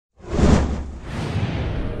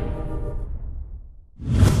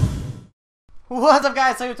What's up,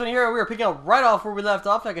 guys? Psychowolf20 here. We are picking up right off where we left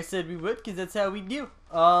off, like I said we would, because that's how we do.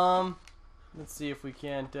 Let's see if we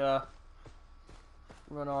can't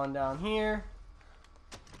run on down here.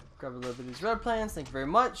 Grab a little bit of these red plants. Thank you very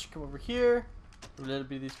much. Come over here. A little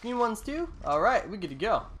bit of these green ones too. All right, we're good to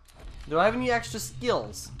go. Do I have any extra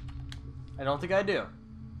skills? I don't think I do.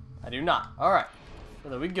 I do not. All right,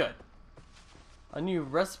 well, then we good. A new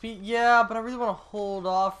recipe? Yeah, but I really want to hold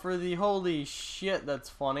off for the holy shit. That's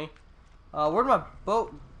funny. Where'd my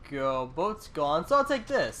boat go? Boat's gone, so I'll take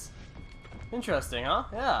this. Interesting, huh?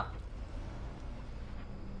 Yeah.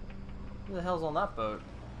 Who the hell's on that boat?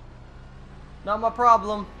 Not my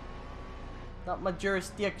problem. Not my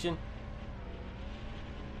jurisdiction.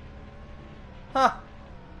 Huh.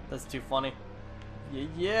 That's too funny.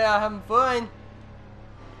 Yeah, having fun.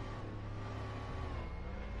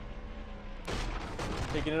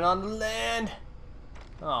 Taking it on the land.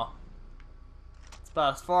 Oh. It's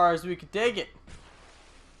about as far as we could take it.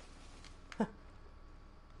 Who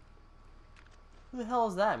the hell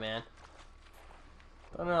is that, man?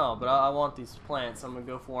 I don't know, but I want these plants. I'm gonna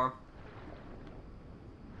go for them.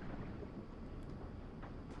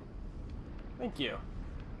 Thank you.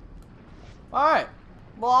 Alright.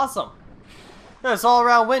 Well, awesome. That's all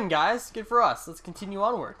around win, guys. Good for us. Let's continue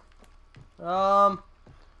onward. I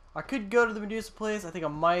could go to the Medusa place. I think I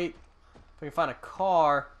might. If I can find a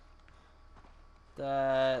car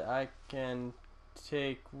that I can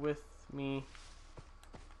take with me.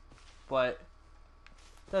 But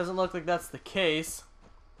doesn't look like that's the case.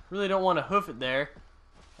 Really don't want to hoof it there.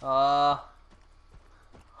 Huh.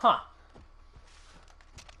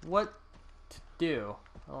 What to do?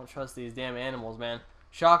 I don't trust these damn animals, man.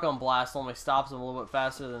 Shotgun blast only stops them a little bit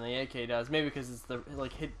faster than the AK does. Maybe because it's the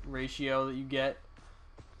like hit ratio that you get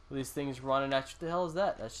with these things running at you. What the hell is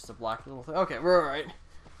that? That's just a black little thing. Okay, we're alright.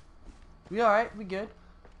 We alright. We good.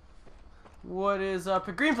 What is up?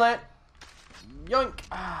 A green plant. Yoink.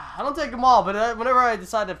 I don't take them all, but whenever I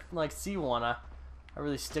decide to like see one, I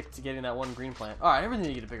really stick to getting that one green plant. All right, I really need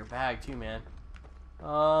to get a bigger bag too, man.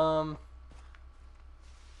 I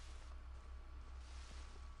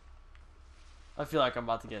feel like I'm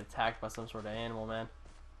about to get attacked by some sort of animal, man.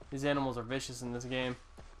 These animals are vicious in this game.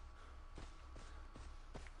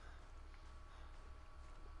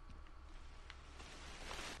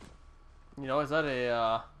 You know, is that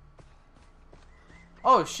a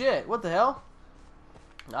oh shit, what the hell?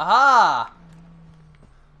 Aha!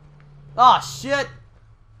 Oh shit!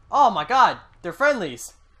 Oh my god, they're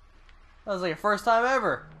friendlies. That was like a first time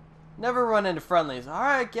ever. Never run into friendlies.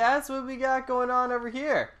 Alright guys, what we got going on over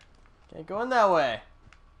here? Can't go in that way.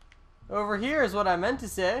 Over here is what I meant to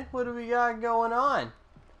say. What do we got going on?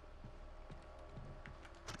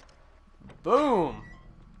 Boom!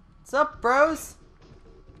 What's up, bros?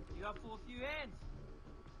 You up for a few hands?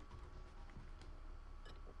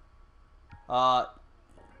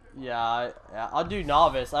 Yeah, I'll do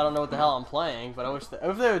novice. I don't know what the hell I'm playing, but I wish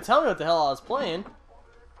if they would tell me what the hell I was playing.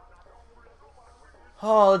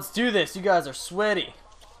 Oh, let's do this. You guys are sweaty.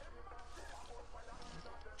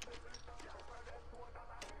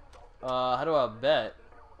 How do I bet?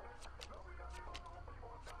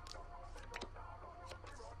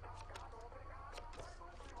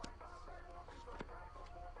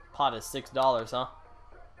 Pot is $6, huh?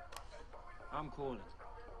 I'm calling.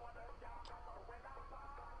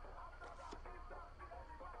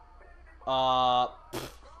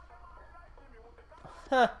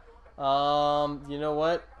 You know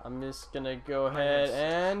what? I'm just gonna go ahead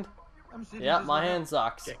and yeah, my hand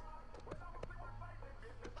sucks. Okay.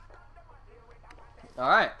 All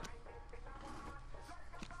right.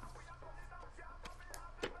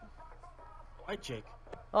 I check.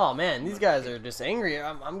 Oh man, these guys are just angry.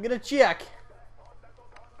 I'm gonna check.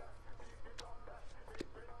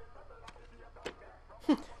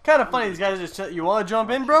 Kind of funny. These guys just you want to jump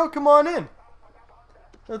in, bro? Come on in.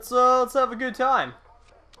 Let's have a good time.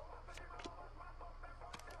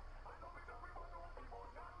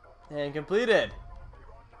 And completed.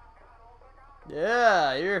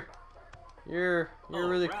 Yeah, you're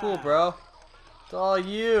really cool, bro. It's all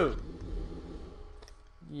you.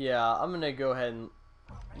 Yeah, I'm gonna go ahead and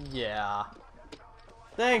yeah.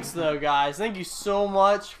 Thanks though, guys. Thank you so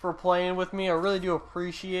much for playing with me. I really do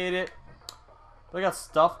appreciate it. But I got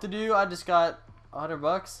stuff to do. I just got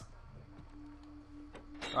 $100.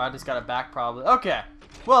 Or I just got it back probably. Okay.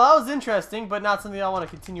 Well, that was interesting, but not something I want to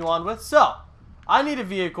continue on with. So, I need a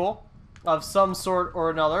vehicle of some sort or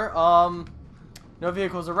another. No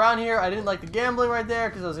vehicles around here. I didn't like the gambling right there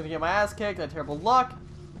because I was going to get my ass kicked. I had terrible luck.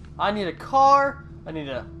 I need a car. I need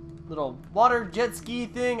a little water jet ski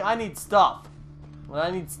thing. I need stuff. Well,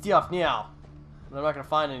 I need stuff now. But I'm not gonna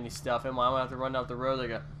find any stuff, am I? I'm gonna have to run up the road like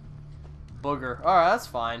a booger. Alright, that's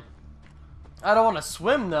fine. I don't want to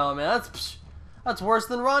swim though, man. That's worse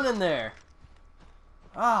than running there.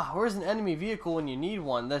 Ah, where's an enemy vehicle when you need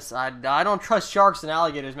one? I don't trust sharks and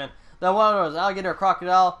alligators, man. That one was alligator,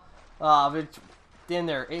 crocodile. In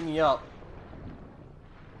there, ate me up.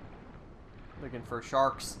 Looking for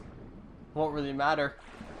sharks. Won't really matter.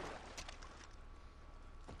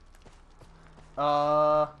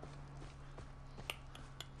 Oh,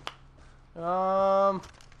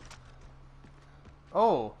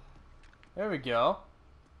 there we go.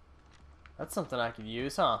 That's something I could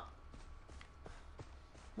use, huh?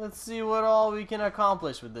 Let's see what all we can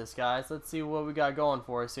accomplish with this, guys. Let's see what we got going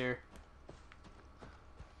for us here.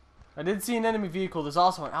 I did see an enemy vehicle. There's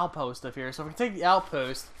also an outpost up here. So if we can take the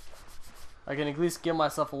outpost, I can at least give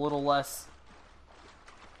myself a little less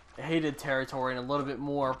hated territory and a little bit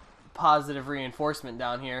more positive reinforcement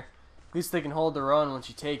down here. At least they can hold their own once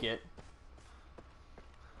you take it.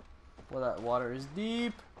 Well, that water is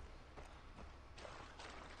deep.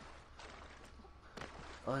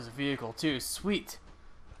 Oh, there's a vehicle too. Sweet.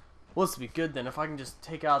 Well, this will be good then if I can just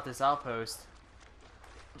take out this outpost.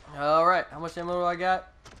 Alright, how much ammo do I got?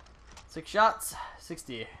 6 shots,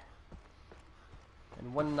 60.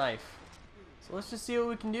 And 1 knife. So let's just see what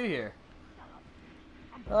we can do here.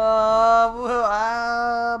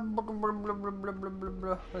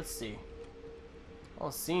 Let's see. I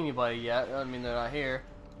don't see anybody yet. I mean, they're not here.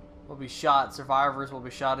 We'll be shot. Survivors will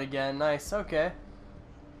be shot again. Nice, okay.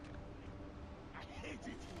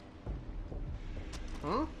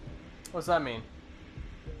 Hmm? What's that mean?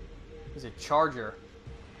 It's a charger.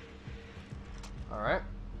 Alright,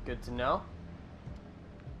 good to know.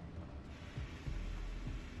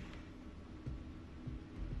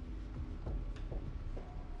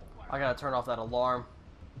 I gotta turn off that alarm.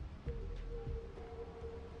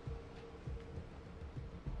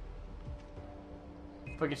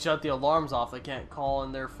 If I can shut the alarms off, they can't call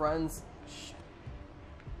in their friends. Shit.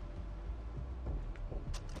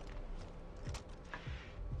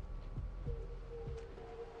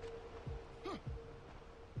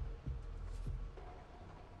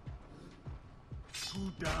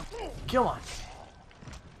 Come on.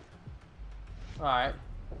 Alright.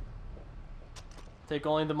 Take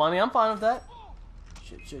only the money. I'm fine with that.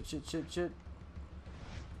 Shit.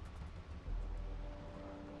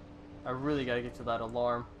 I really gotta get to that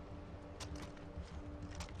alarm.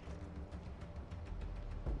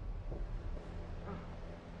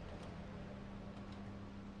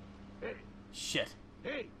 Hey. Shit.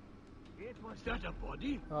 Hey. It was that a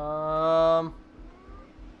body?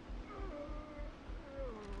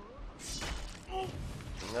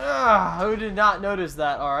 Who did not notice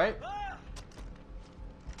that? Alright.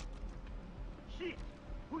 Shit.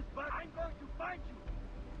 Who's back? I'm going to find you.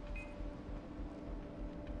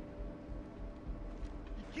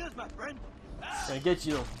 He kills my friend. Gonna get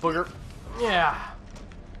you, little booger. Yeah.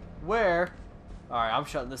 Where? Alright, I'm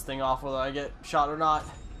shutting this thing off whether I get shot or not.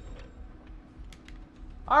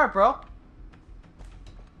 Alright, bro.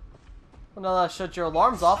 Well, now that I shut your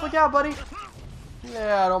alarms off. Look out, buddy.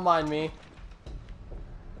 Yeah, don't mind me.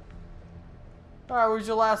 Alright, where's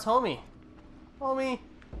your last homie? Homie.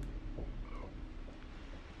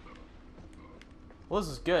 Well, this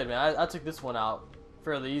is good, man. I took this one out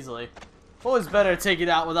fairly easily. Always better to take it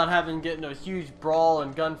out without having to get into a huge brawl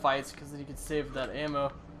and gunfights, because then you can save that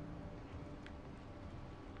ammo.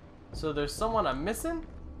 So there's someone I'm missing?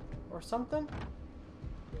 Or something?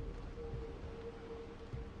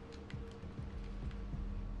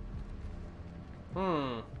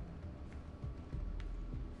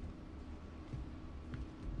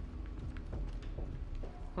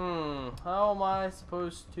 How am I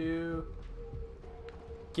supposed to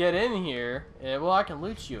get in here? Yeah, well, I can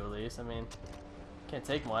loot you at least. I mean, can't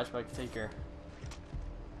take much, but I can take your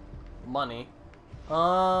money.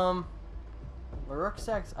 My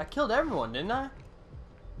rucksacks. I killed everyone, didn't I?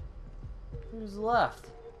 Who's left?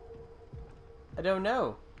 I don't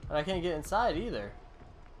know, and I can't get inside either.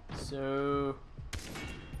 So,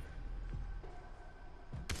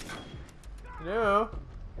 hello.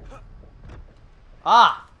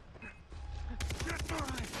 Ah!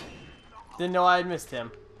 Didn't know I had missed him.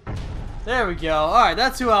 There we go. Alright,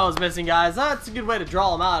 that's who I was missing, guys. That's a good way to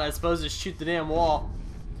draw him out, I suppose. Just shoot the damn wall.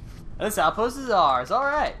 This outpost is ours.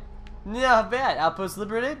 Alright. Not bad. Outpost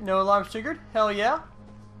liberated. No alarms triggered. Hell yeah.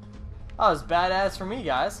 That was badass for me,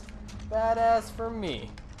 guys. Badass for me.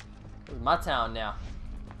 This is my town now.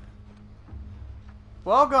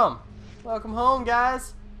 Welcome. Welcome home,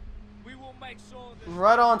 guys. We will make sure that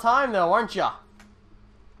Right on time, though, aren't ya?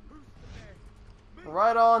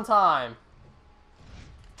 Right on time.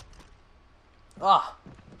 Ah,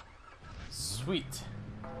 sweet.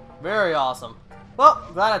 Very awesome. Well,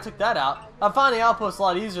 glad I took that out. I found the outpost a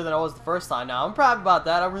lot easier than I was the first time now. I'm proud about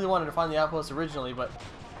that. I really wanted to find the outpost originally, but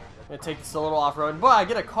I'm going to take this a little off-road. Boy, I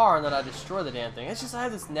get a car and then I destroy the damn thing. It's just I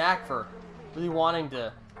have this knack for really wanting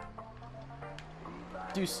to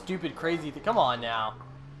do stupid, crazy things. Come on now.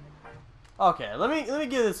 Okay, let me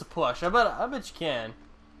give this a push. I bet you can.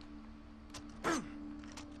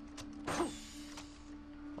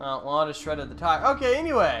 Well, I just shredded the tire. Okay,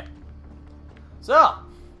 anyway. So,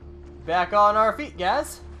 back on our feet,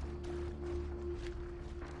 guys.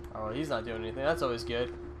 Oh, well, he's not doing anything. That's always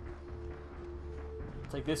good.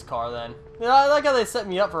 Take this car then. Yeah, I like how they set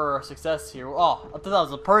me up for success here. Oh, I thought that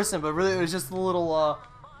was a person, but really it was just the little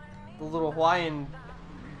Hawaiian.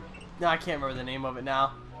 No, I can't remember the name of it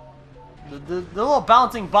now. The little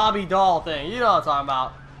bouncing Bobby doll thing. You know what I'm talking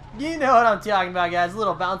about. You know what I'm talking about, guys.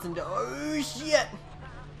 Little bouncing doll. Oh shit.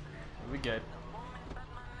 We good.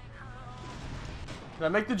 Can I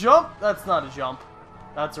make the jump? That's not a jump.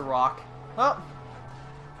 That's a rock. Well,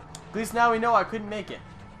 at least now we know I couldn't make it.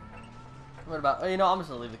 What about, oh, you know, I'm just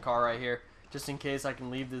gonna leave the car right here. Just in case I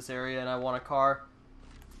can leave this area and I want a car.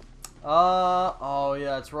 Oh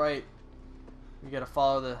yeah, that's right. We gotta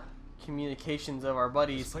follow the communications of our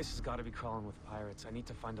buddies. This place has got to be crawling with pirates. I need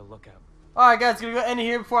to find a lookout. Alright guys, gonna go end it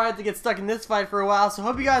here before I have to get stuck in this fight for a while. So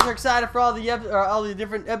hope you guys are excited for all the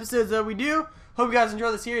different episodes that we do. Hope you guys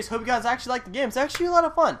enjoy the series. Hope you guys actually like the game. It's actually a lot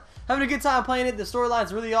of fun. Having a good time playing it. The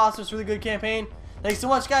storyline's really awesome. It's a really good campaign. Thanks so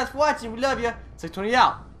much guys for watching. We love you. 620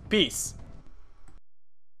 out. Peace.